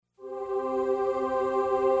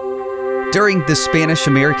During the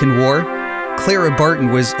Spanish-American War, Clara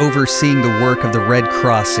Barton was overseeing the work of the Red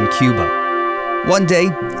Cross in Cuba. One day,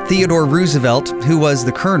 Theodore Roosevelt, who was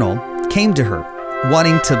the colonel, came to her,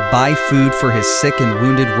 wanting to buy food for his sick and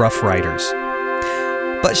wounded Rough Riders.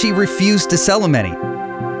 But she refused to sell him any.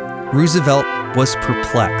 Roosevelt was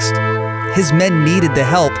perplexed. His men needed the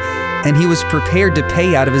help, and he was prepared to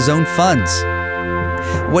pay out of his own funds.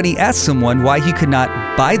 When he asked someone why he could not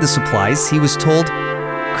buy the supplies, he was told,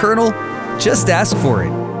 "Colonel, just ask for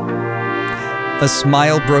it." A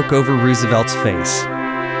smile broke over Roosevelt's face.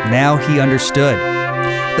 Now he understood.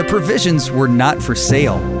 The provisions were not for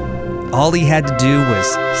sale. All he had to do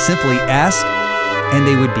was simply ask, and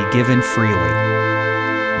they would be given freely.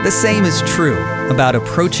 The same is true about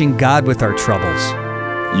approaching God with our troubles.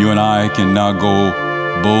 You and I can now go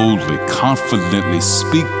boldly, confidently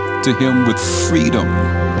speak to Him with freedom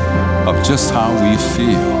of just how we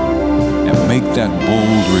feel and make that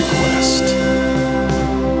bold request.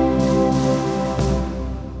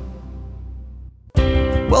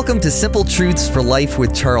 Welcome to Simple Truths for Life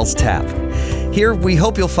with Charles Tapp. Here, we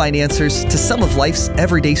hope you'll find answers to some of life's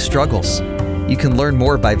everyday struggles. You can learn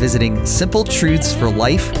more by visiting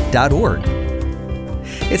simpletruthsforlife.org.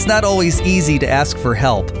 It's not always easy to ask for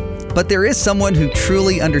help, but there is someone who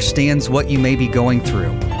truly understands what you may be going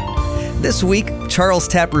through. This week, Charles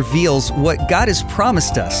Tapp reveals what God has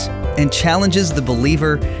promised us and challenges the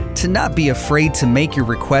believer to not be afraid to make your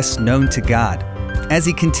requests known to God, as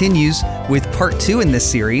he continues with part 2 in this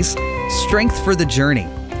series, Strength for the Journey,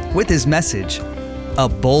 with his message, A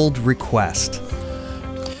Bold Request.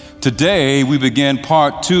 Today, we begin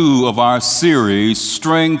part 2 of our series,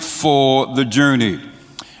 Strength for the Journey.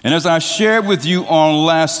 And as I shared with you on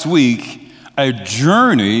last week, a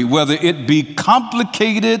journey, whether it be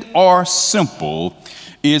complicated or simple,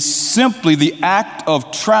 is simply the act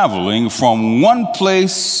of traveling from one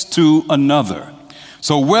place to another.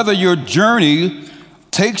 So whether your journey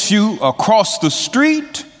takes you across the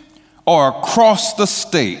street or across the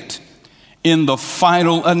state, in the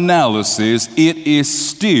final analysis, it is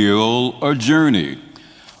still a journey.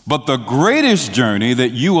 But the greatest journey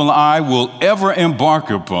that you and I will ever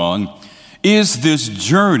embark upon is this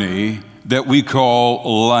journey that we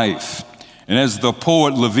call life. And as the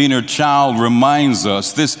poet Lavina Child reminds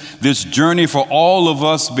us, this journey for all of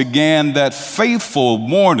us began that fateful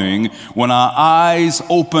morning when our eyes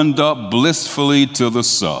opened up blissfully to the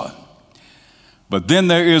sun. But then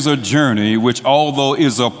there is a journey which, although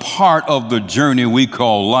is a part of the journey we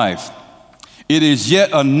call life, it is yet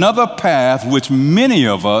another path which many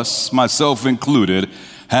of us, myself included,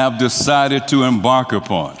 have decided to embark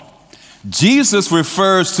upon. Jesus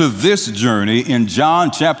refers to this journey in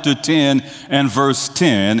John chapter 10 and verse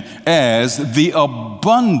 10 as the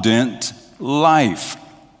abundant life.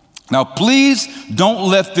 Now, please don't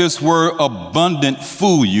let this word abundant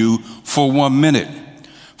fool you for 1 minute.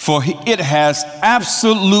 For it has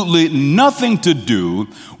absolutely nothing to do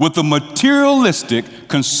with the materialistic,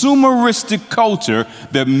 consumeristic culture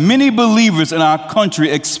that many believers in our country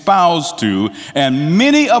espouse to, and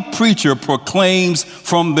many a preacher proclaims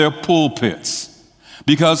from their pulpits.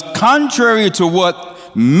 Because contrary to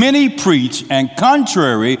what many preach and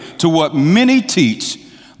contrary to what many teach,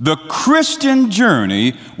 the Christian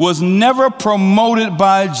journey was never promoted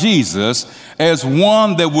by Jesus as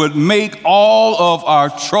one that would make all of our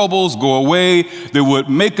troubles go away, that would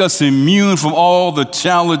make us immune from all the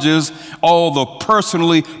challenges, all the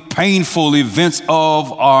personally painful events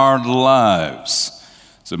of our lives.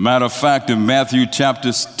 As a matter of fact, in Matthew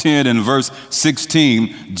chapter 10 and verse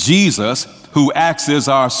 16, Jesus, who acts as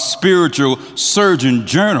our spiritual surgeon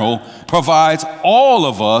general, provides all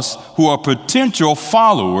of us who are potential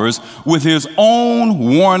followers with his own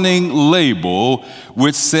warning label,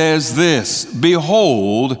 which says this: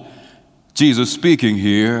 "Behold," Jesus speaking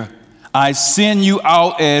here, "I send you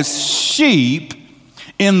out as sheep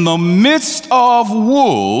in the midst of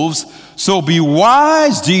wolves, so be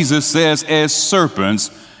wise," Jesus says, "as serpents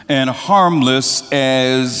and harmless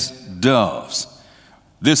as doves."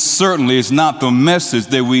 This certainly is not the message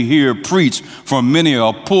that we hear preached from many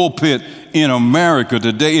a pulpit in America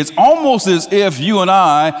today. It's almost as if you and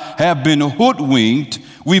I have been hoodwinked,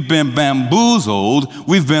 we've been bamboozled,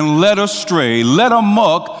 we've been led astray, led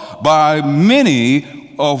amok by many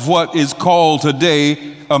of what is called today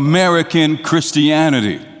American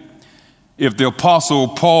Christianity. If the Apostle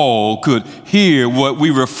Paul could hear what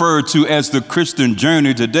we refer to as the Christian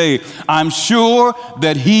journey today, I'm sure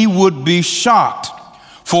that he would be shocked.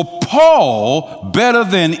 For Paul, better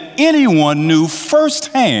than anyone, knew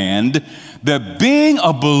firsthand that being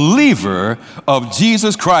a believer of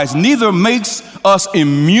Jesus Christ neither makes us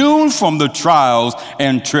immune from the trials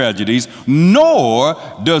and tragedies, nor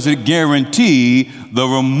does it guarantee the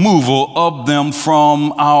removal of them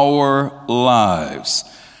from our lives.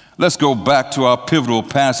 Let's go back to our pivotal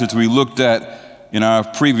passage we looked at in our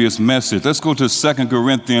previous message. Let's go to 2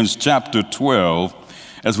 Corinthians chapter 12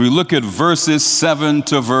 as we look at verses 7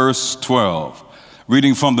 to verse 12.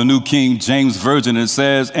 Reading from the New King James Version, it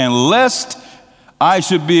says, "And lest I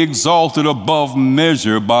should be exalted above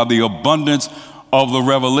measure by the abundance of the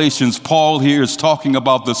revelations." Paul here is talking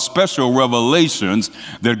about the special revelations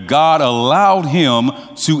that God allowed him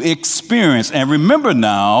to experience. And remember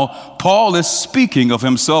now, Paul is speaking of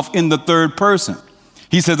himself in the third person.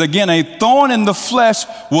 He says, "Again, a thorn in the flesh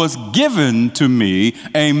was given to me,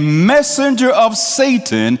 a messenger of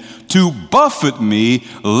Satan to buffet me,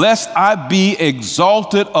 lest I be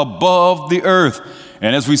exalted above the earth."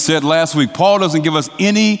 And as we said last week, Paul doesn't give us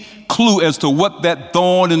any clue as to what that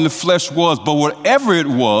thorn in the flesh was, but whatever it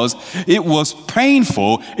was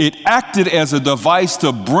painful. It acted as a device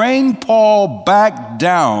to bring Paul back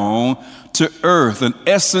down to earth. In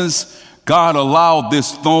essence, God allowed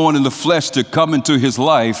this thorn in the flesh to come into his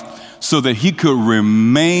life so that he could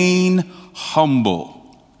remain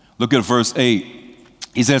humble. Look at verse 8.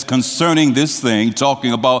 He says, "Concerning this thing,"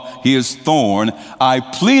 talking about his thorn, "I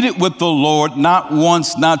pleaded with the Lord not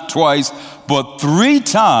once, not twice, but 3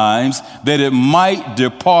 times that it might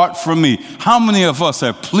depart from me." How many of us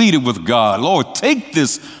have pleaded with God, "Lord, take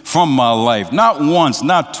this from my life"? Not once,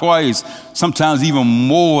 not twice, sometimes even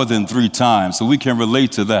more than 3 times. So we can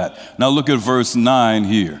relate to that. Now look at verse 9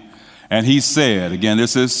 here. "And he said," again,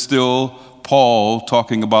 this is still Paul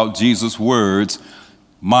talking about Jesus' words,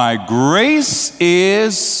 "My grace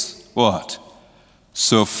is" what?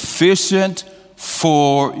 "Sufficient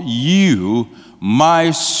for you.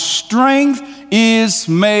 My strength is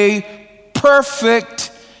made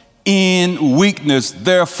perfect in weakness.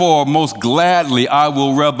 Therefore, most gladly, I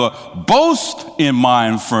will rather boast in my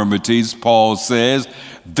infirmities," Paul says,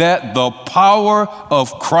 "that the power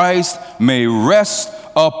of Christ may rest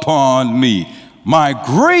upon me." My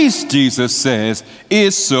grace, Jesus says,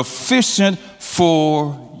 is sufficient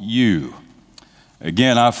for you.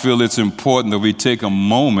 Again, I feel it's important that we take a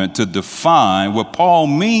moment to define what Paul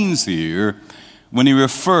means here when he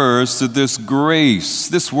refers to this grace.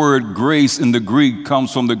 This word grace in the Greek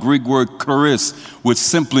comes from the Greek word charis, which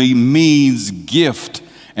simply means gift.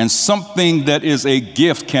 And something that is a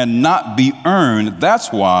gift cannot be earned.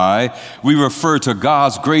 That's why we refer to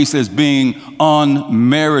God's grace as being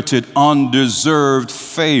unmerited, undeserved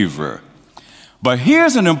favor. But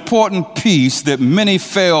here's an important piece that many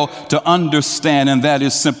fail to understand, and that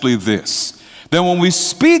is simply this: that when we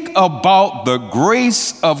speak about the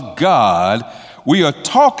grace of God, we are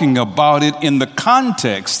talking about it in the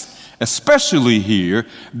context, especially here,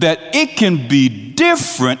 that it can be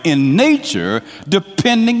different in nature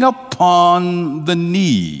depending upon the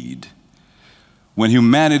need. When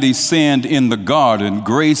humanity sinned in the garden,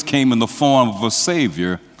 grace came in the form of a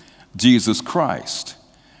Savior, Jesus Christ.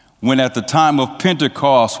 When at the time of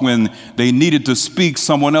Pentecost, when they needed to speak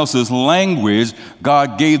someone else's language,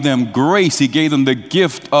 God gave them grace. He gave them the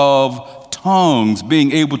gift of tongues,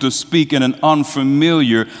 being able to speak in an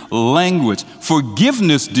unfamiliar language.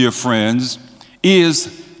 Forgiveness, dear friends, is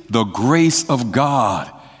the grace of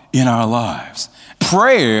God in our lives.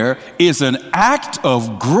 Prayer is an act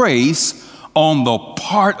of grace on the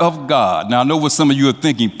part of God. Now, I know what some of you are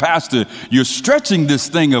thinking, "Pastor, you're stretching this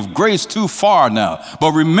thing of grace too far now."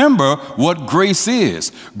 But remember what grace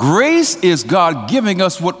is. Grace is God giving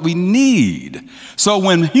us what we need. So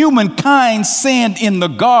when humankind sinned in the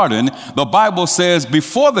garden, the Bible says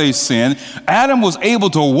before they sinned, Adam was able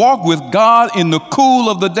to walk with God in the cool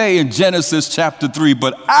of the day in Genesis chapter 3.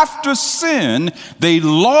 But after sin, they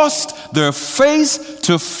lost their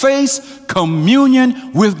face-to-face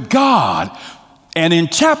communion with God. And in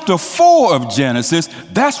chapter 4 of Genesis,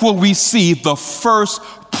 that's where we see the first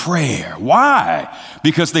prayer. Why?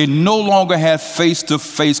 Because they no longer had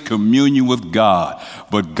face-to-face communion with God.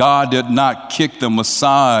 But God did not kick them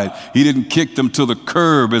aside. He didn't kick them to the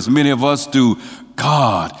curb as many of us do.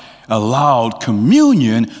 God allowed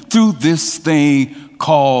communion through this thing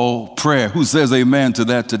called prayer. Who says amen to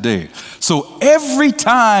that today? So every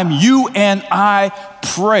time you and I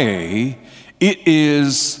pray, it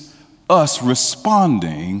is us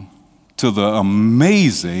responding to the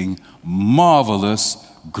amazing, marvelous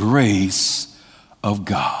grace of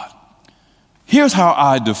God. Here's how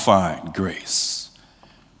I define grace.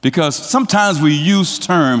 Because sometimes we use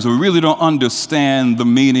terms and we really don't understand the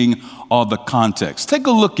meaning or the context. Take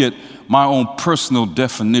a look at my own personal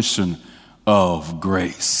definition of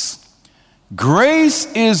grace. Grace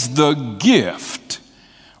is the gift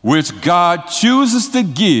which God chooses to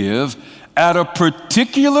give at a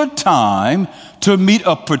particular time to meet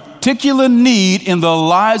a particular need in the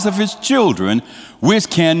lives of his children, which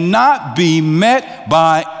cannot be met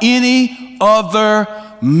by any other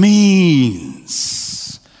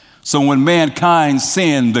means. So when mankind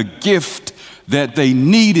sinned, the gift that they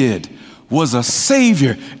needed was a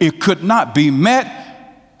Savior. It could not be met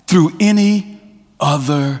through any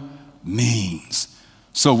other means.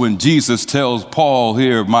 So when Jesus tells Paul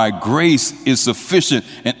here, my grace is sufficient,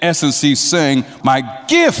 in essence, he's saying, my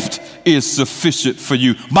gift is sufficient for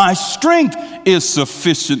you. My strength is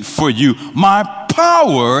sufficient for you. My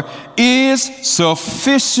power is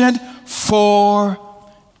sufficient for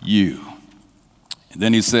you. And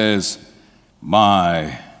then he says,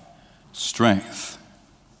 my strength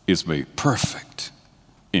is made perfect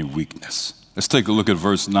in weakness. Let's take a look at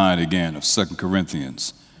verse 9 again of 2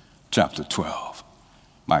 Corinthians chapter 12.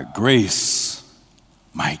 My grace,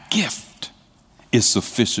 my gift is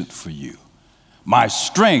sufficient for you. My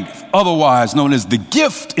strength, otherwise known as the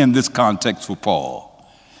gift in this context for Paul,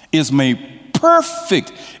 is made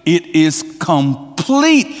perfect. It is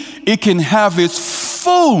complete. It can have its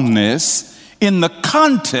fullness in the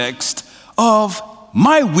context of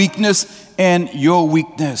my weakness and your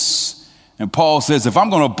weakness. And Paul says, if I'm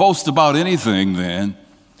going to boast about anything, then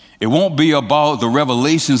it won't be about the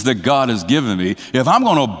revelations that God has given me. If I'm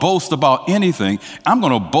going to boast about anything, I'm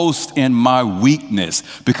going to boast in my weakness,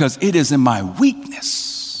 because it is in my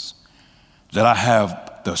weakness that I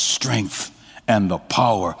have the strength and the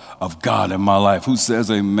power of God in my life. Who says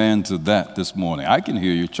amen to that this morning? I can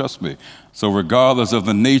hear you, trust me. So regardless of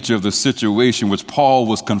the nature of the situation which Paul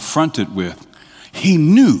was confronted with, he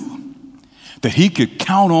knew that he could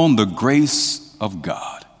count on the grace of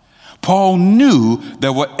God. Paul knew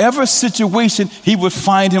that whatever situation he would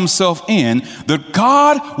find himself in, that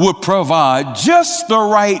God would provide just the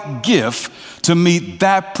right gift to meet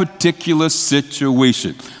that particular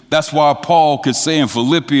situation. That's why Paul could say in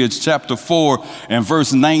Philippians chapter 4 and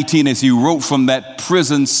verse 19, as he wrote from that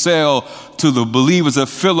prison cell to the believers of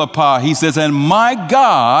Philippi, he says, and my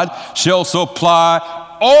God shall supply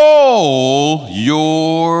all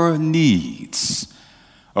your needs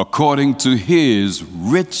according to his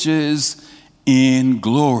riches in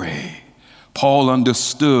glory. Paul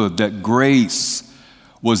understood that grace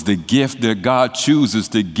was the gift that God chooses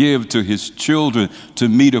to give to his children to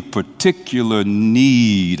meet a particular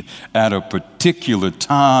need at a particular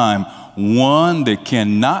time, one that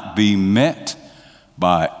cannot be met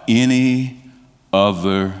by any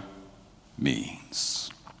other means.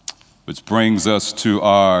 Which brings us to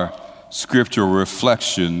our scriptural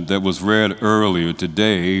reflection that was read earlier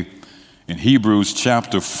today in Hebrews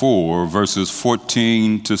chapter 4, verses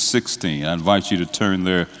 14 to 16. I invite you to turn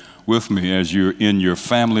there with me as you're in your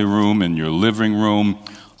family room, in your living room.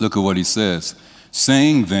 Look at what he says.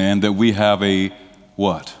 Saying then that we have a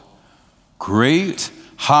what? Great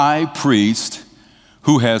high priest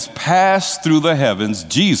who has passed through the heavens,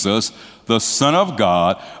 Jesus, the Son of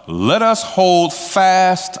God, let us hold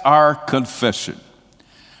fast our confession.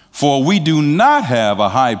 For we do not have a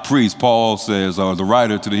high priest, Paul says, or the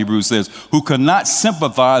writer to the Hebrews says, who could not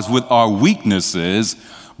sympathize with our weaknesses,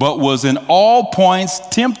 but was in all points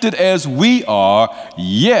tempted as we are,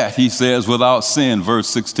 yet, he says, without sin. Verse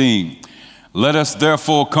 16, let us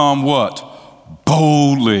therefore come what?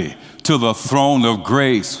 Boldly to the throne of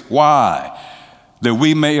grace. Why? That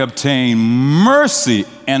we may obtain mercy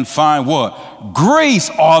and find what? Grace,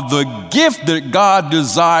 or the gift that God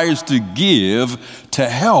desires to give to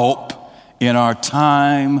help in our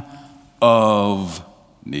time of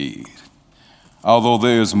need. Although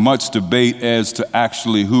there is much debate as to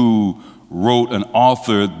actually who wrote and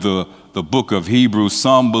authored the book of Hebrews,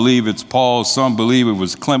 some believe it's Paul, some believe it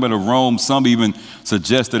was Clement of Rome, some even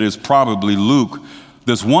suggest that it's probably Luke.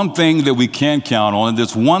 There's one thing that we can count on, and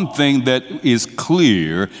there's one thing that is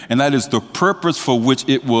clear, and that is the purpose for which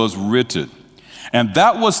it was written. And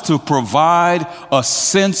that was to provide a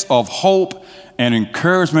sense of hope and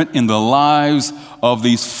encouragement in the lives of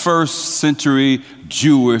these first century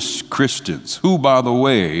Jewish Christians, who, by the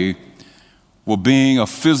way, were being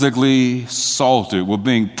physically assaulted, were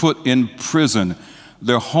being put in prison.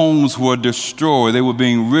 Their homes were destroyed. They were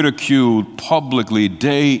being ridiculed publicly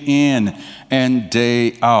day in and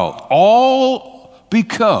day out, all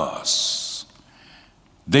because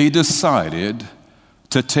they decided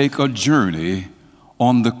to take a journey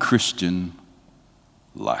on the Christian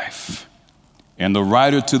life. And the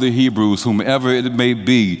writer to the Hebrews, whomever it may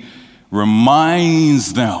be,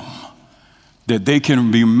 reminds them that they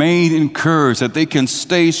can remain encouraged, that they can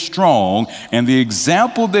stay strong. And the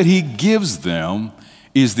example that he gives them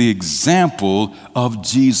is the example of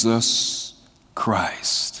Jesus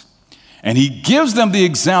Christ. And he gives them the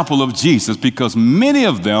example of Jesus because many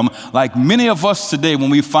of them, like many of us today,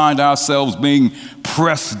 when we find ourselves being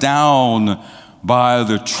pressed down by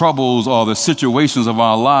the troubles or the situations of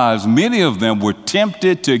our lives, many of them were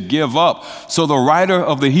tempted to give up. So the writer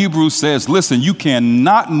of the Hebrews says, listen, you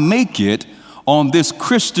cannot make it on this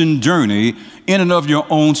Christian journey in and of your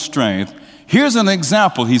own strength. Here's an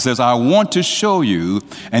example. He says, I want to show you,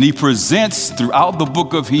 and he presents throughout the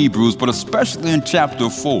book of Hebrews, but especially in chapter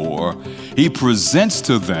 4, he presents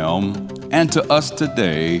to them and to us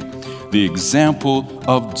today the example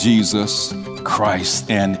of Jesus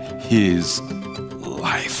Christ and his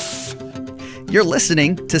life. You're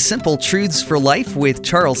listening to Simple Truths for Life with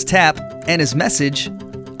Charles Tapp and his message,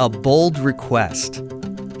 A Bold Request.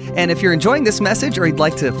 And if you're enjoying this message or you'd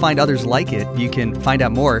like to find others like it, you can find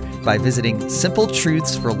out more by visiting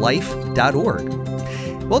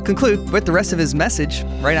simpletruthsforlife.org. We'll conclude with the rest of his message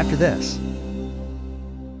right after this.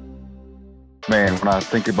 Man, when I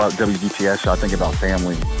think about WGTS, I think about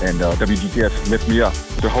family, and WGTS lifts me up.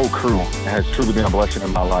 The whole crew has truly been a blessing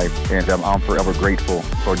in my life, and I'm forever grateful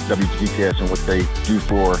for WGTS and what they do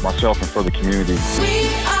for myself and for the community.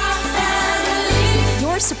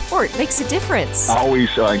 Your support makes a difference. I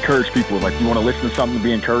always encourage people, like, you want to listen to something to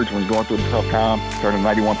be encouraged when you're going through a tough time, turn to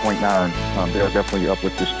 91.9. They'll definitely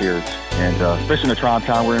uplift your spirits. And especially in the trying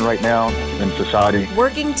time we're in right now in society.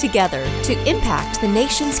 Working together to impact the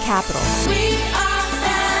nation's capital.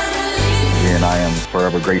 And I am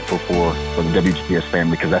forever grateful for the WGTS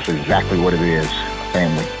family, because that's exactly what it is,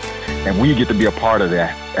 family. And we get to be a part of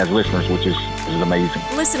that as listeners, which is amazing.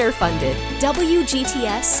 Listener funded,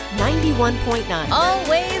 WGTS 91.9.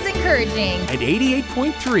 Always encouraging. At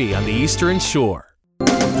 88.3 on the Eastern Shore.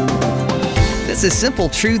 This is Simple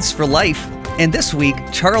Truths for Life, and this week,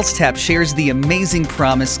 Charles Tapp shares the amazing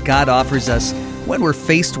promise God offers us when we're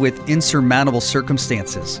faced with insurmountable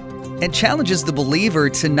circumstances, and challenges the believer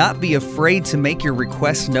to not be afraid to make your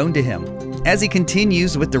requests known to him. As he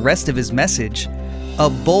continues with the rest of his message, A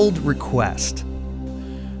Bold Request.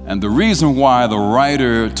 And the reason why the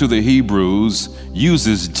writer to the Hebrews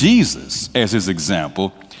uses Jesus as his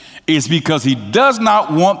example is because he does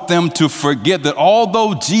not want them to forget that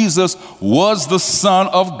although Jesus was the Son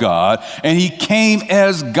of God and he came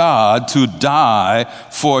as God to die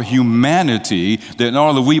for humanity, that in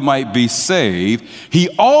order that we might be saved, he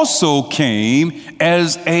also came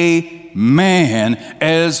as a man,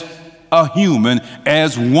 as a human,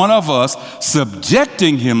 as one of us,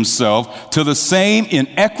 subjecting himself to the same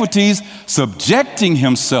inequities, subjecting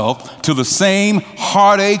himself to the same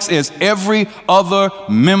heartaches as every other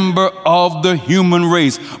member of the human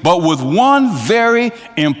race. But with one very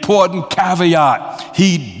important caveat,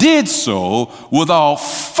 he did so without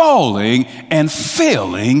falling and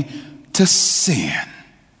failing to sin.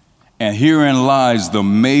 And herein lies the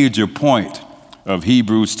major point of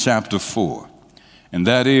Hebrews chapter 4. And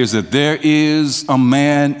that is that there is a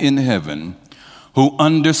man in heaven who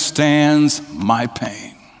understands my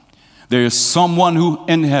pain. There is someone who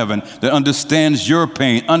in heaven that understands your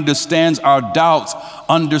pain, understands our doubts,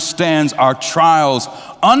 understands our trials,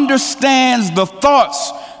 understands the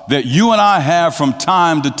thoughts that you and I have from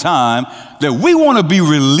time to time, that we want to be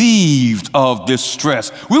relieved of this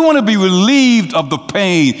stress. We want to be relieved of the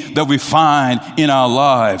pain that we find in our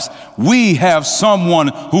lives. We have someone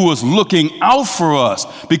who is looking out for us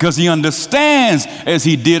because he understands, as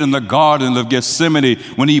he did in the Garden of Gethsemane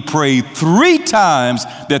when he prayed 3 times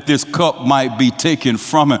that this cup might be taken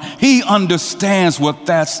from him. He understands what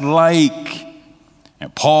that's like.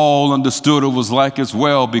 And Paul understood it was like as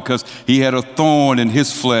well, because he had a thorn in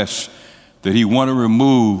his flesh that he wanted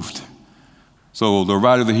removed. So the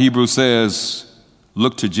writer of the Hebrews says,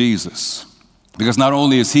 look to Jesus. Because not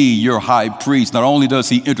only is he your high priest, not only does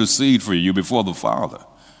he intercede for you before the Father,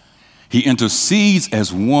 he intercedes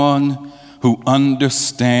as one who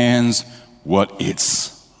understands what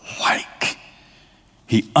it's like.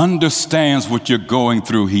 He understands what you're going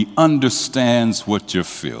through. He understands what you're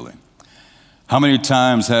feeling. How many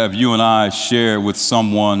times have you and I shared with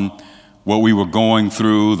someone what we were going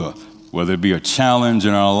through, whether it be a challenge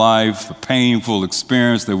in our life, a painful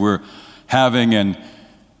experience that we're having, and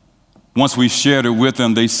once we shared it with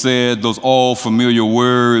them, they said those all familiar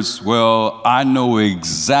words, well, I know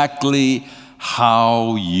exactly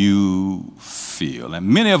how you feel. And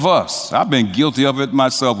many of us, I've been guilty of it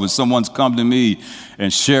myself, when someone's come to me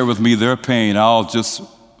and share with me their pain, I'll just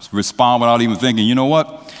respond without even thinking, you know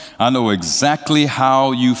what? I know exactly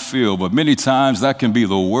how you feel, but many times that can be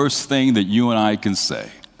the worst thing that you and I can say.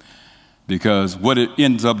 Because what it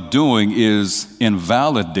ends up doing is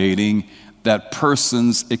invalidating that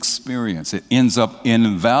person's experience. It ends up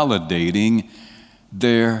invalidating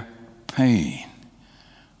their pain.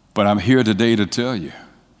 But I'm here today to tell you,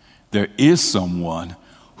 there is someone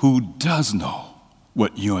who does know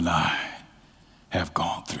what you and I have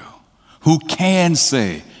gone through, who can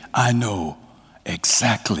say, I know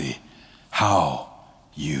exactly how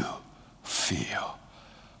you feel.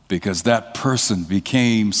 Because that person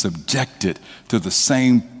became subjected to the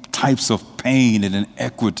same types of pain and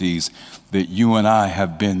inequities that you and I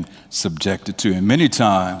have been subjected to. And many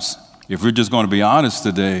times, if we're just going to be honest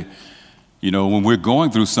today, you know, when we're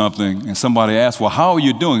going through something and somebody asks, well, how are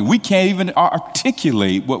you doing? We can't even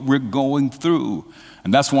articulate what we're going through.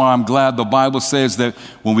 And that's why I'm glad the Bible says that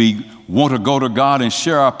when we want to go to God and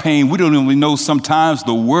share our pain, we don't even know sometimes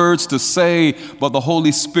the words to say, but the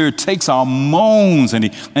Holy Spirit takes our moans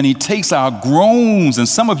and he takes our groans. And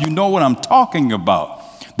some of you know what I'm talking about.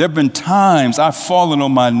 There have been times I've fallen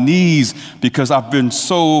on my knees because I've been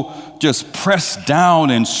so just pressed down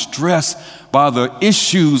and stressed by the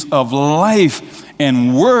issues of life,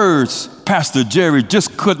 and words, Pastor Jerry,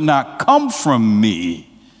 just could not come from me.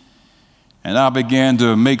 And I began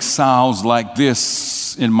to make sounds like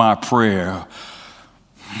this in my prayer.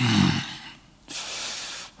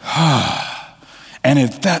 And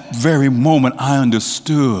at that very moment, I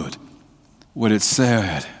understood what it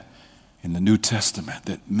said in the New Testament,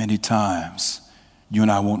 that many times you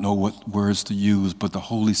and I won't know what words to use, but the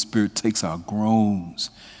Holy Spirit takes our groans,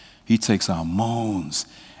 he takes our moans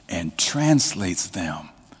and translates them,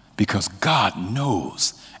 because God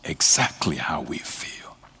knows exactly how we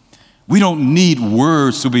feel. We don't need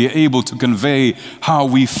words to be able to convey how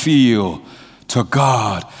we feel to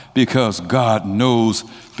God, because God knows,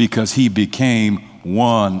 because he became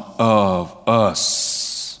one of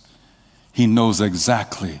us. He knows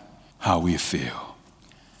exactly how we feel.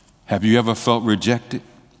 Have you ever felt rejected?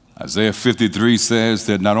 Isaiah 53 says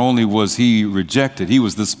that not only was he rejected, he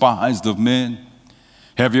was despised of men.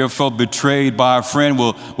 Have you ever felt betrayed by a friend?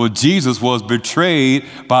 Well, Jesus was betrayed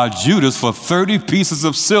by Judas for 30 pieces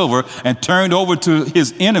of silver and turned over to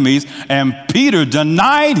his enemies, and Peter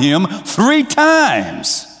denied him 3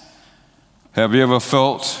 times. Have you ever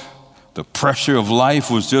felt the pressure of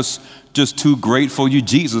life was just too great for you?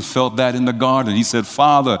 Jesus felt that in the garden. He said,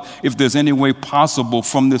 Father, if there's any way possible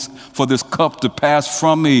for this cup to pass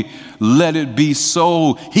from me, let it be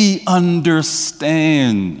so. He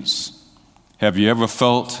understands. Have you ever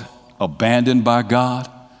felt abandoned by God?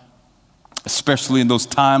 Especially in those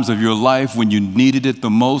times of your life when you needed it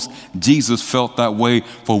the most. Jesus felt that way,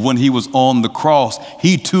 for when he was on the cross,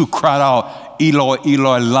 he too cried out, Eloi,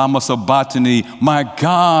 Eloi, lama sabachthani, my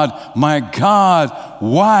God,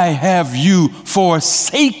 why have you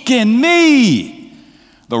forsaken me?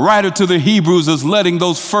 The writer to the Hebrews is letting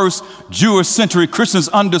those first Jewish century Christians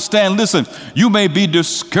understand, listen, you may be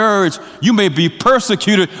discouraged, you may be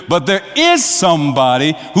persecuted, but there is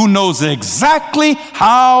somebody who knows exactly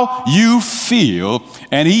how you feel,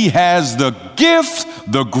 and he has the gift,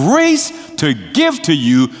 the grace to give to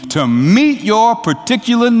you to meet your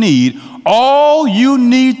particular need. All you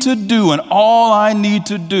need to do, and all I need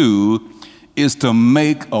to do, is to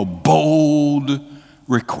make a bold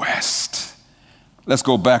request. Let's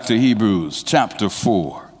go back to Hebrews chapter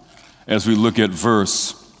 4 as we look at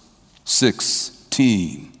verse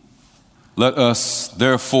 16. Let us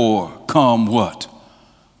therefore come what?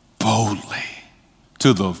 Boldly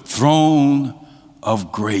to the throne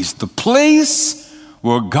of grace, the place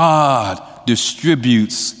where God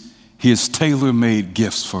distributes his tailor-made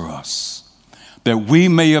gifts for us, that we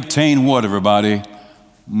may obtain what, everybody?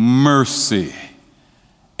 Mercy,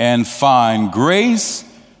 and find grace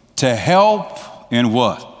to help in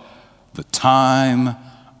what? The time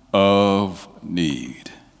of need.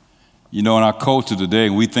 You know, in our culture today,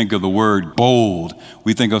 we think of the word bold.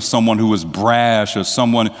 We think of someone who is brash, or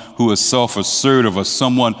someone who is self-assertive, or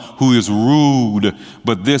someone who is rude.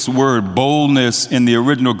 But this word boldness in the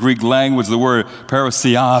original Greek language, the word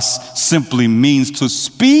parasios, simply means to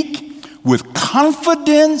speak with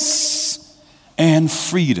confidence and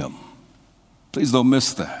freedom. Please don't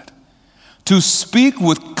miss that. To speak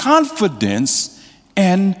with confidence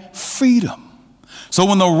and freedom. So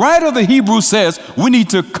when the writer of the Hebrews says we need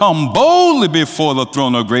to come boldly before the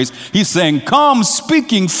throne of grace, he's saying come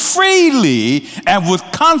speaking freely and with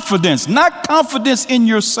confidence, not confidence in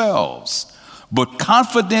yourselves, but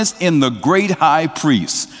confidence in the great high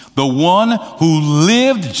priest, the one who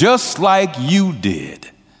lived just like you did.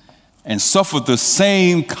 and suffered the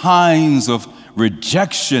same kinds of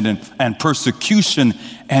rejection and persecution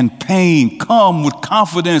and pain, come with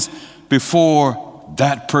confidence before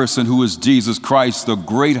that person who is Jesus Christ, the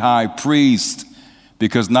great high priest,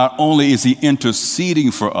 because not only is he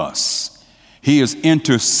interceding for us, he is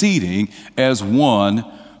interceding as one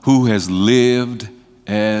who has lived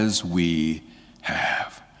as we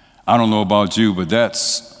have. I don't know about you, but that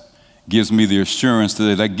gives me the assurance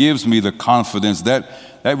today. That gives me the confidence. That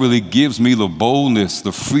really gives me the boldness,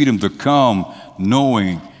 the freedom to come,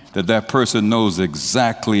 knowing that that person knows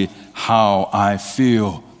exactly how I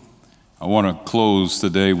feel. I want to close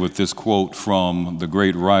today with this quote from the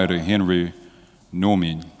great writer Henry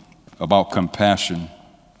Nouwen about compassion.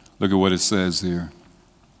 Look at what it says here.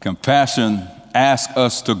 Compassion asks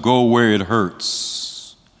us to go where it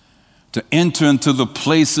hurts, to enter into the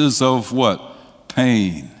places of what?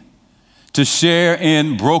 Pain, to share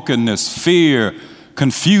in brokenness, fear,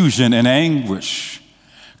 confusion, and anguish.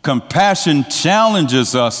 Compassion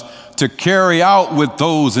challenges us to carry out with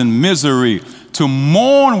those in misery, to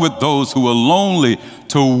mourn with those who are lonely,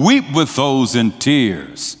 to weep with those in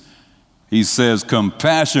tears. He says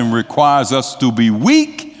compassion requires us to be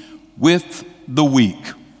weak with the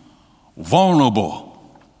weak,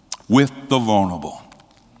 vulnerable with the vulnerable,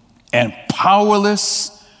 and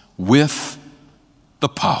powerless with the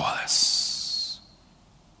powerless.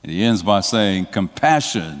 And he ends by saying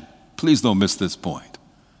compassion, please don't miss this point.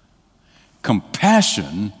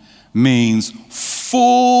 Compassion means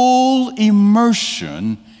full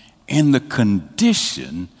immersion in the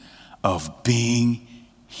condition of being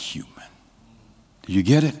human. Do you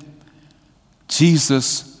get it?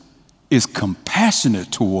 Jesus is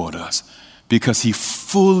compassionate toward us because he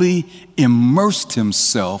fully immersed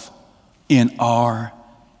himself in our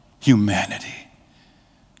humanity.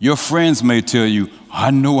 Your friends may tell you,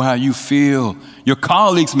 I know how you feel. Your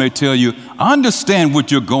colleagues may tell you, I understand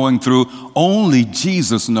what you're going through. Only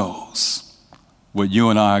Jesus knows what you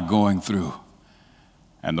and I are going through.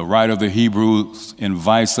 And the writer of the Hebrews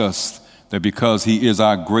invites us that because he is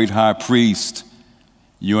our great high priest,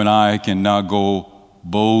 you and I can now go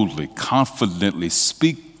boldly, confidently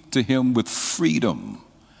speak to him with freedom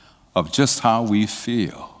of just how we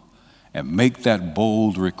feel and make that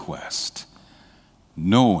bold request,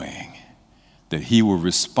 knowing that he will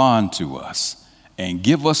respond to us and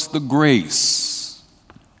give us the grace.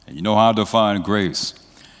 And you know how to define grace?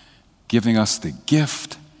 Giving us the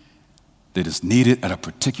gift that is needed at a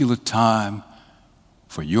particular time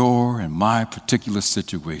for your and my particular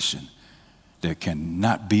situation that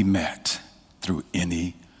cannot be met through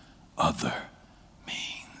any other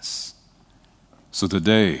means. So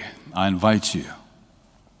today, I invite you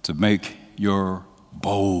to make your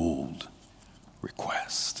bold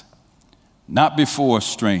request. Not before a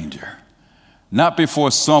stranger, not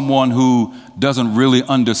before someone who doesn't really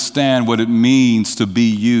understand what it means to be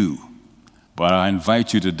you, but I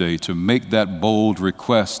invite you today to make that bold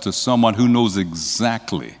request to someone who knows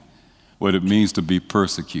exactly what it means to be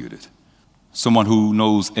persecuted, someone who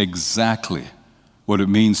knows exactly what it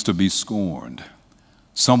means to be scorned,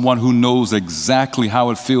 someone who knows exactly how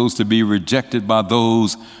it feels to be rejected by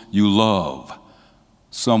those you love,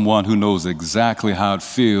 someone who knows exactly how it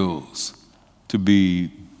feels to be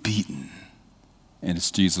beaten, and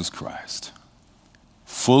it's Jesus Christ.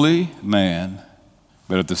 Fully man,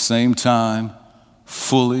 but at the same time,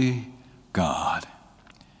 fully God.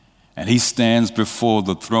 And he stands before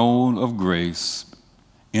the throne of grace,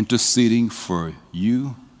 interceding for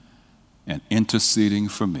you and interceding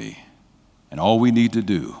for me. And all we need to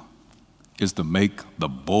do is to make the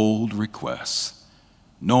bold request,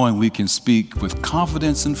 knowing we can speak with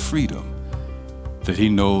confidence and freedom that he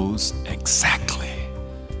knows exactly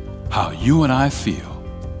how you and I feel,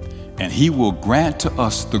 and he will grant to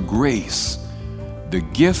us the grace, the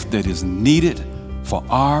gift that is needed for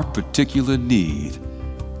our particular need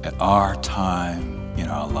at our time in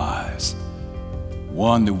our lives,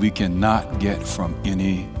 one that we cannot get from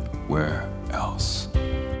anywhere else.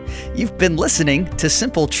 You've been listening to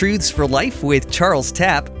Simple Truths for Life with Charles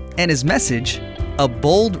Tapp and his message, A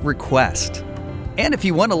Bold Request. And if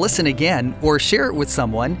you want to listen again or share it with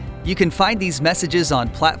someone, you can find these messages on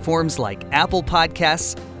platforms like Apple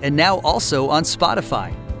Podcasts and now also on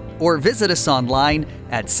Spotify. Or visit us online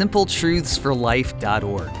at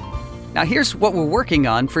simpletruthsforlife.org. Now here's what we're working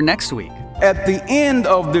on for next week. At the end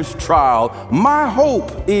of this trial, my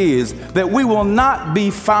hope is that we will not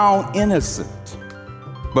be found innocent,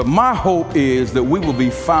 but my hope is that we will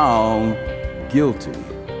be found guilty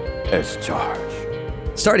as charged.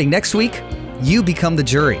 Starting next week, you become the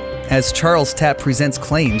jury as Charles Tapp presents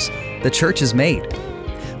claims the church has made.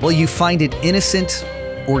 Will you find it innocent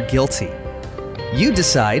or guilty? You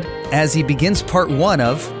decide as he begins part 1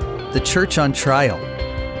 of The Church on Trial.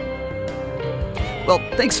 Well,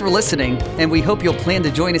 thanks for listening, and we hope you'll plan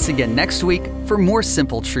to join us again next week for more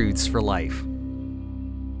simple truths for life.